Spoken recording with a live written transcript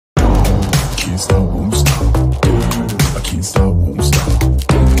can't stop, won't stop. I can't stop, won't stop.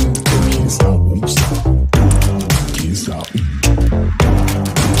 Can't stop, won't stop. Can't stop.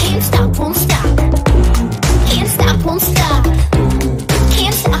 Can't stop, won't stop. Can't stop, won't stop.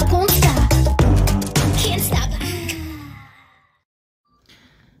 Can't stop, won't stop. Can't stop.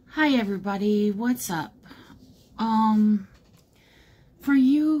 Hi everybody, what's up? For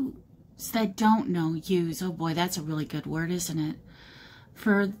you that don't know, oh boy, that's a really good word, isn't it?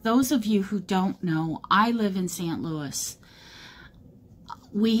 For those of you who don't know, I live in St. Louis.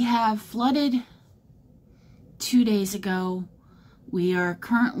 We have flooded 2 days ago. We are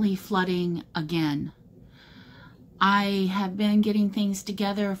currently flooding again. I have been getting things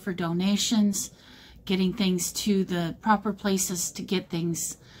together for donations, getting things to the proper places to get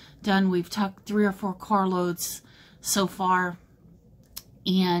things done. We've tucked 3 or 4 carloads so far,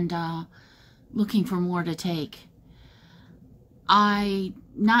 and looking for more to take. I'm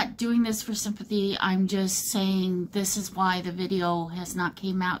not doing this for sympathy. I'm just saying this is why the video has not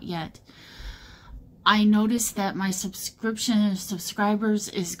came out yet. I noticed that my subscribers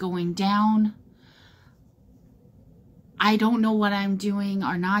is going down. I don't know what I'm doing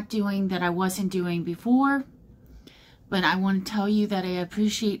or not doing that I wasn't doing before, but I want to tell you that I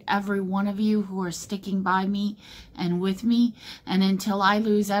appreciate every one of you who are sticking by me and with me. And until I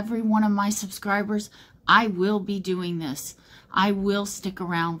lose every one of my subscribers, I will be doing this. I will stick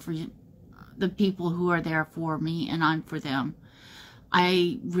around for the people who are there for me, and I'm for them.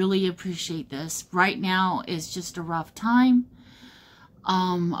 I really appreciate this. Right now is just a rough time.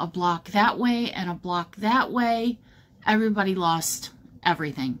 A block that way and a block that way. Everybody lost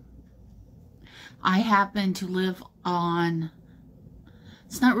everything. I happen to live on,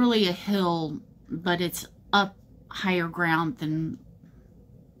 it's not really a hill, but it's up higher ground than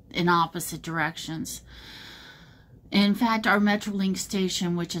in opposite directions. In fact, our Metrolink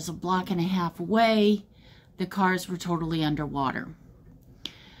station, which is a block and a half away, the cars were totally underwater.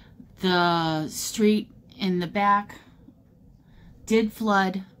 The street in the back did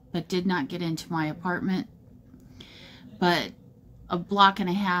flood, but did not get into my apartment. But a block and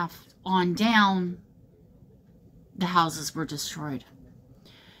a half on down, the houses were destroyed.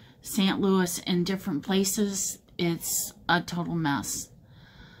 St. Louis in different places, it's a total mess.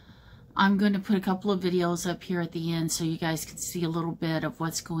 I'm going to put a couple of videos up here at the end so you guys can see a little bit of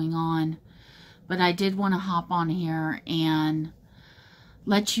what's going on. But I did want to hop on here and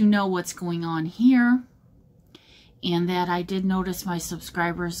let you know what's going on here, and that I did notice my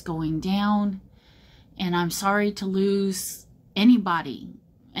subscribers going down, and I'm sorry to lose anybody.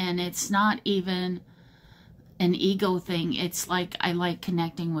 And it's not even an ego thing. It's like I like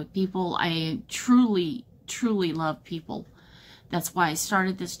connecting with people. I truly, truly love people. That's why I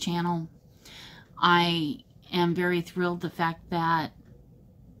started this channel. I am very thrilled the fact that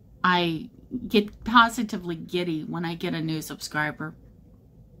I get positively giddy when I get a new subscriber.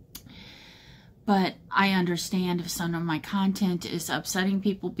 But I understand if some of my content is upsetting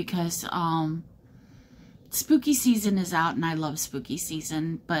people because spooky season is out, and I love spooky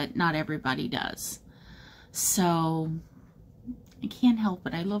season, but not everybody does. So I can't help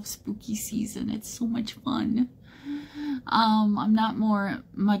it. I love spooky season. It's so much fun. I'm not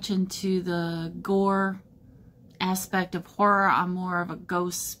much into the gore aspect of horror. I'm more of a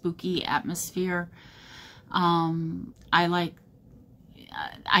ghost spooky atmosphere. I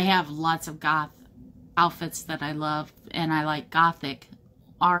have lots of goth outfits that I love, and I like gothic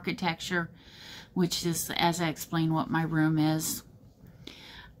architecture, which is, as I explain, what my room is.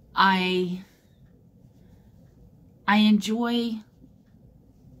 I enjoy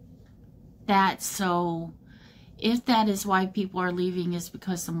that. So if that is why people are leaving, is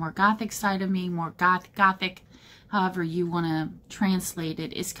because the more gothic side of me, more gothic, however you want to translate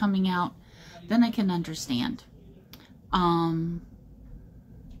it, is coming out, then I can understand.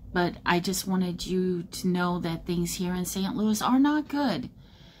 But I just wanted you to know that things here in St. Louis are not good.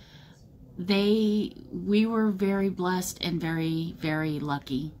 We were very blessed and very, very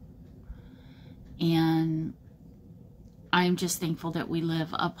lucky. And I'm just thankful that we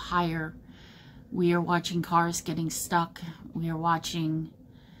live up higher. We are watching cars getting stuck. We are watching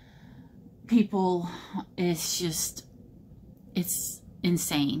people. It's just, it's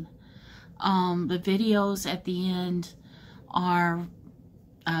insane. The videos at the end are,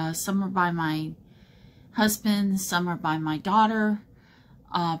 some are by my husband, some are by my daughter.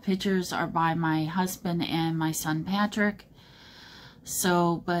 Pictures are by my husband and my son Patrick.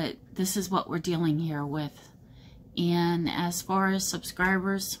 So, but this is what we're dealing here with. And as far as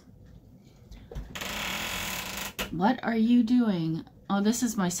subscribers, what are you doing? Oh, this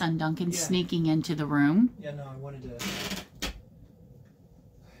is my son Duncan sneaking into the room. Yeah, no, I wanted to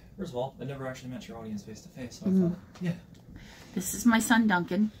First of all, I never actually met your audience face to face, so I thought, yeah. This is my son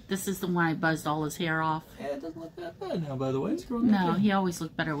Duncan. This is the one I buzzed all his hair off. Yeah, it doesn't look that bad now, by the way. It's growing No, back in. he always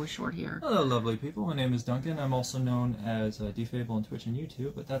looked better with short hair. Hello, lovely people. My name is Duncan. I'm also known as Defable on Twitch and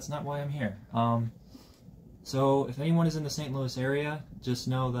YouTube, but that's not why I'm here. So if anyone is in the St. Louis area, just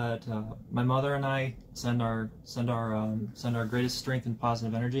know that my mother and I send our greatest strength and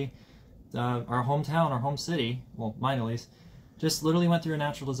positive energy. Our hometown, our home city, well, mine at least, just literally went through a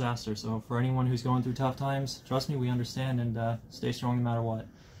natural disaster. So for anyone who's going through tough times, trust me, we understand, and stay strong no matter what.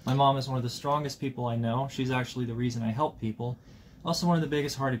 My mom is one of the strongest people I know. She's actually the reason I help people. Also one of the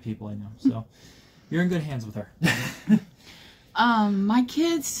biggest hearted people I know. So you're in good hands with her. My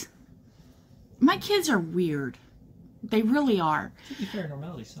kids are weird. They really are. To be fair,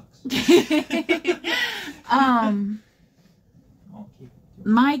 normality sucks.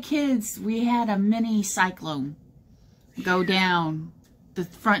 My kids, we had a mini cyclone go down the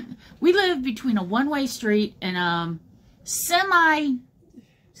front. We live between a one-way street and a semi-popular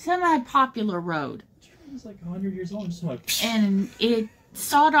road. It's like 100 years old. Just like, and it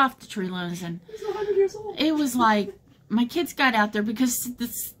sawed off the tree limbs, and it's 100 years old. It was like my kids got out there because the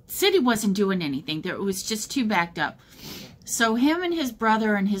city wasn't doing anything. It was just too backed up. So him and his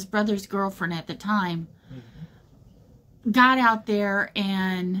brother and his brother's girlfriend at the time got out there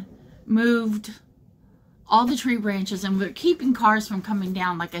and moved all the tree branches, and we're keeping cars from coming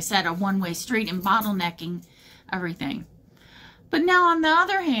down, like I said, a one-way street, and bottlenecking everything. But now on the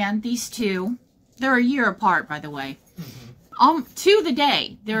other hand, these two, they're a year apart, by the way. To the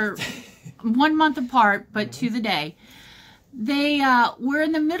day. They're 1 month apart, but to the day. They were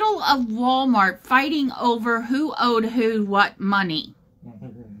in the middle of Walmart fighting over who owed who what money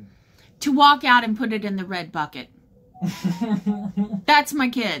to walk out and put it in the red bucket. That's my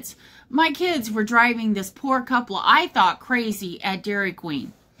kids. My kids were driving this poor couple, I thought, crazy at Dairy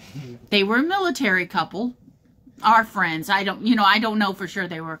Queen. They were a military couple. Our friends. I don't know for sure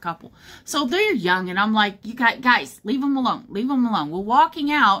they were a couple. So they're young, and I'm like, you guys, leave them alone. Leave them alone. Well,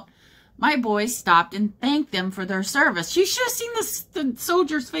 walking out, my boys stopped and thanked them for their service. You should have seen the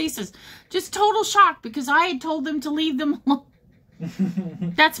soldiers' faces. Just total shock because I had told them to leave them alone.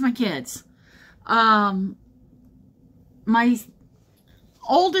 That's my kids. My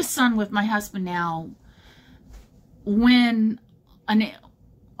oldest son with my husband now, when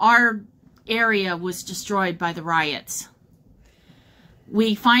our area was destroyed by the riots,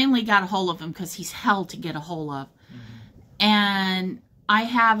 we finally got a hold of him because he's hell to get a hold of. And I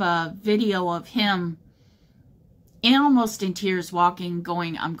have a video of him almost in tears walking,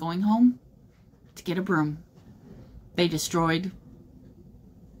 going, I'm going home to get a broom. They destroyed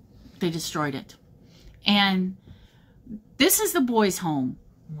it. And this is the boys' home.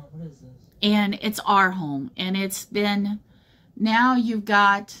 What is this? And it's our home. And it's been, now you've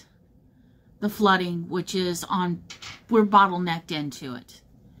got the flooding, which is we're bottlenecked into it.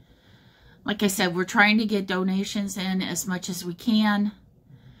 Like I said, we're trying to get donations in as much as we can.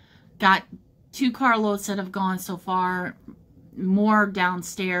 Got 2 carloads that have gone so far, more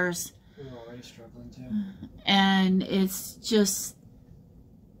downstairs. We're already struggling too. And it's just,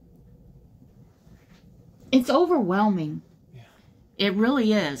 it's overwhelming. Yeah. It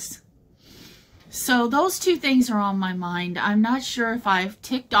really is. So those 2 things are on my mind. I'm not sure if I've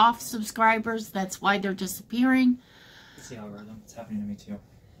ticked off subscribers. That's why they're disappearing. It's the algorithm. It's happening to me too.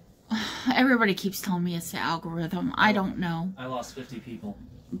 Everybody keeps telling me it's the algorithm. I don't know. I lost 50 people.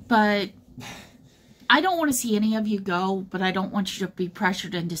 But I don't want to see any of you go, but I don't want you to be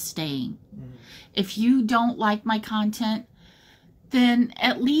pressured into staying. If you don't like my content, then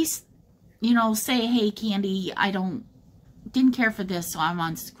at least, say, hey, Candy, didn't care for this, so I'm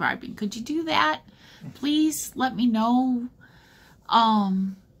unsubscribing. Could you do that? Please let me know.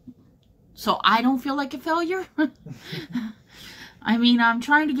 So I don't feel like a failure. I mean, I'm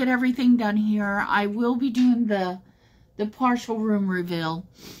trying to get everything done here. I will be doing the partial room reveal,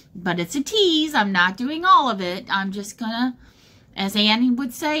 but it's a tease. I'm not doing all of it. I'm just gonna, as Annie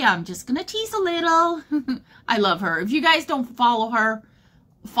would say, I'm just gonna tease a little. I love her. If you guys don't follow her,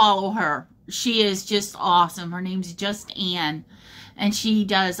 follow her. She is just awesome. Her name's Just Ann, and she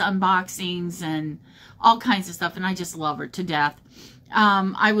does unboxings and all kinds of stuff, and I just love her to death.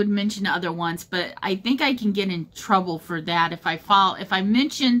 I would mention other ones, but I think I can get in trouble for that if I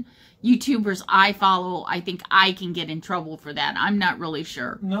mention YouTubers I follow. I think I can get in trouble for that. I'm not really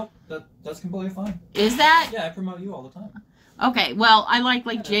sure. Nope, that's completely fine. Is that? Yeah, I promote you all the time. Okay, well, I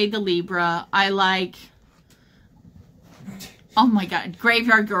like Jay the Libra. I like, oh my God,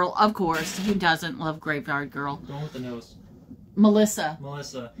 Graveyard Girl, of course. Who doesn't love Graveyard Girl? Going with the nose. Melissa.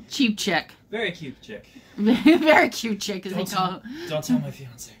 Melissa. Cheap chick. Very cute chick. Very cute chick, as they call it. Don't tell my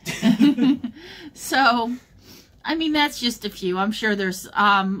fiance. So, I mean, that's just a few. I'm sure there's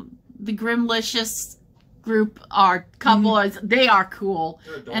the Grimlicious group are couple. They are cool,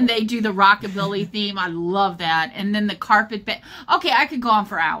 and they do the rockabilly theme. I love that. And then the carpet bed. Okay, I could go on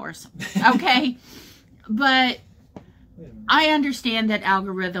for hours. Okay, but I understand that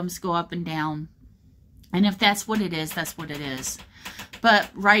algorithms go up and down, and if that's what it is, that's what it is. But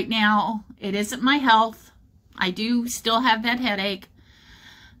right now, it isn't my health. I do still have that headache.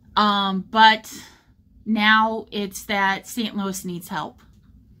 But now it's that St. Louis needs help.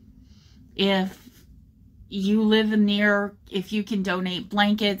 If you live near, if you can donate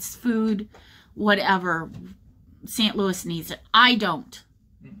blankets, food, whatever, St. Louis needs it. I don't.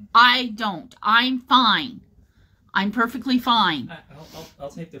 I'm fine. I'm perfectly fine. I'll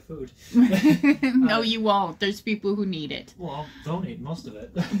take the food. No, you won't. There's people who need it. Well, I'll donate most of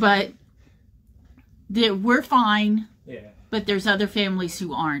it. But we're fine. Yeah. But there's other families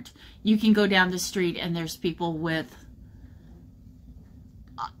who aren't. You can go down the street and there's people with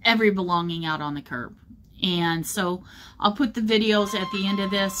every belonging out on the curb. And so I'll put the videos at the end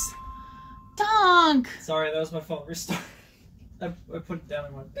of this. Dunk! Sorry, that was my phone. Restart. I put it down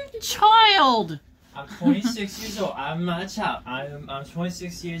and went. Child! I'm 26 years old. I'm not a child. I'm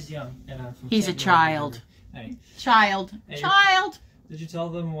 26 years young, and I'm from. He's a child. Hey. Child. Hey. Child! Did you tell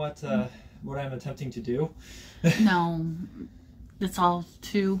them what I'm attempting to do? No. That's all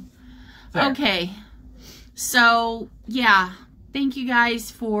too. Fair. Okay. So, yeah. Thank you guys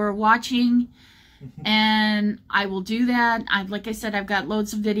for watching. And I will do that. Like I said, I've got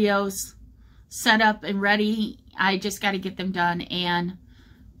loads of videos set up and ready. I just got to get them done. And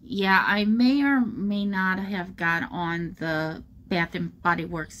yeah, I may or may not have got on the Bath and Body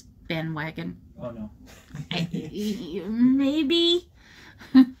Works bandwagon. Oh no. Maybe.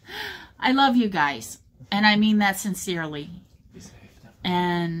 I love you guys. And I mean that sincerely. Be safe.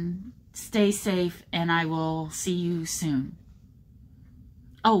 And stay safe. And I will see you soon.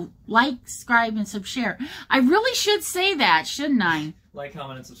 Oh, like, subscribe, and share. I really should say that, shouldn't I? Like,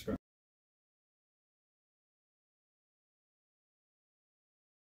 comment, and subscribe.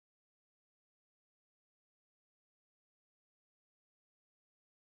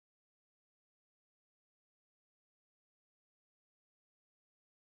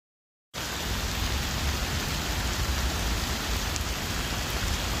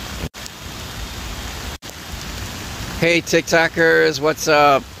 Hey TikTokers, what's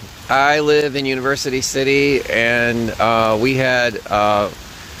up? I live in University City, and we had a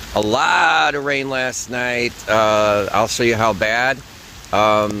lot of rain last night. I'll show you how bad.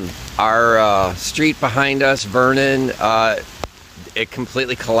 Our street behind us, Vernon, it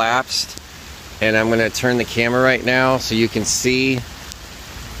completely collapsed, and I'm going to turn the camera right now so you can see.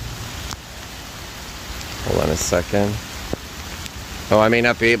 Hold on a second. Oh, I may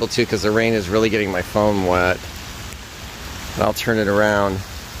not be able to because the rain is really getting my phone wet. I'll turn it around.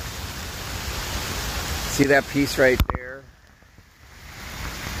 See that piece right there?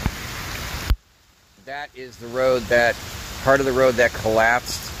 That is the road, that part of the road that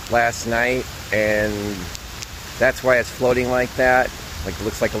collapsed last night, and that's why it's floating like that. Like, it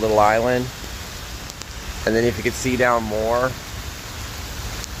looks like a little island. And then if you could see down more,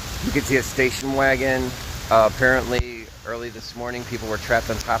 you could see a station wagon. Apparently early this morning, people were trapped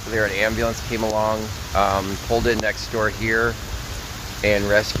on top of there. An ambulance came along, pulled in next door here, and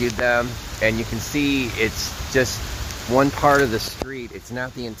rescued them. And you can see it's just one part of the street. It's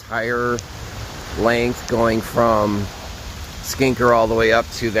not the entire length going from Skinker all the way up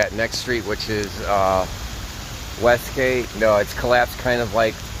to that next street, which is Westgate. No, it's collapsed kind of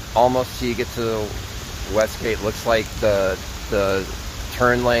like almost till you get to Westgate. Looks like the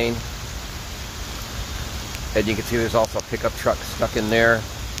turn lane. And you can see there's also a pickup truck stuck in there.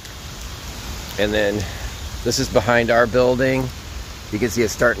 And then this is behind our building. You can see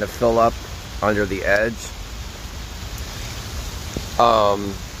it's starting to fill up under the edge.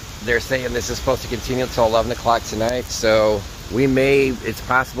 They're saying this is supposed to continue until 11 o'clock tonight. So it's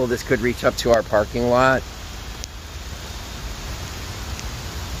possible this could reach up to our parking lot.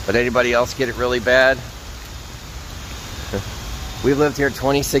 But anybody else get it really bad? We've lived here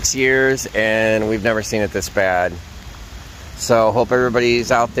 26 years and we've never seen it this bad. So hope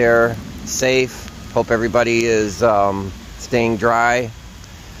everybody's out there safe. Hope everybody is staying dry,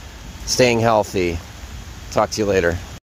 staying healthy. Talk to you later.